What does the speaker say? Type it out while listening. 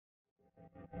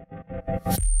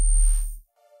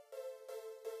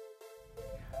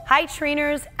Hi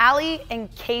trainers, Ali and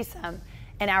Kasem,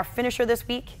 and our finisher this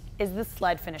week is the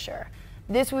sled finisher.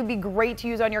 This would be great to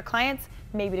use on your clients,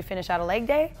 maybe to finish out a leg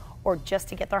day or just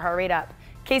to get their heart rate up.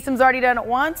 Kasem's already done it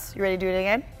once. You ready to do it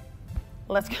again?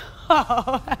 Let's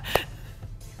go.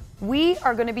 We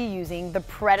are going to be using the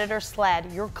Predator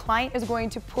sled. Your client is going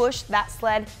to push that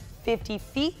sled 50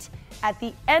 feet. At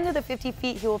the end of the 50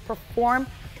 feet, he will perform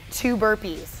 2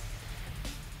 burpees.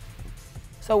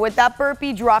 So with that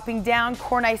burpee, dropping down,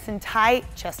 core nice and tight,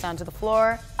 chest onto the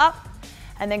floor, up,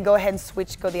 and then go ahead and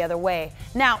switch, go the other way.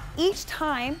 Now, each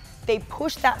time they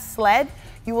push that sled,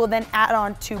 you will then add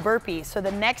on 2 burpees. So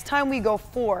the next time we go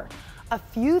 4, a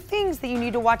few things that you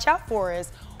need to watch out for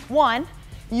is, 1,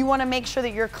 you wanna make sure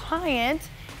that your client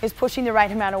is pushing the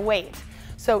right amount of weight.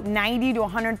 So 90 to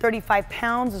 135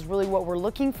 pounds is really what we're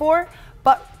looking for,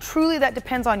 but truly that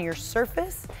depends on your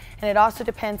surface, and it also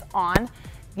depends on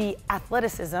the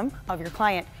athleticism of your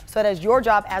client. So that is your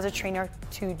job as a trainer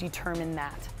to determine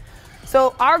that.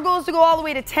 So our goal is to go all the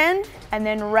way to 10 and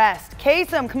then rest.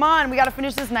 Kasem, come on, we gotta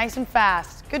finish this nice and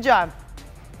fast. Good job.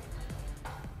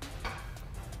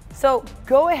 So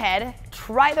go ahead,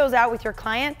 try those out with your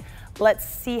client. Let's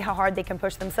see how hard they can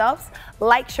push themselves.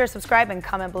 Like, share, subscribe, and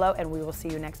comment below, and we will see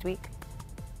you next week.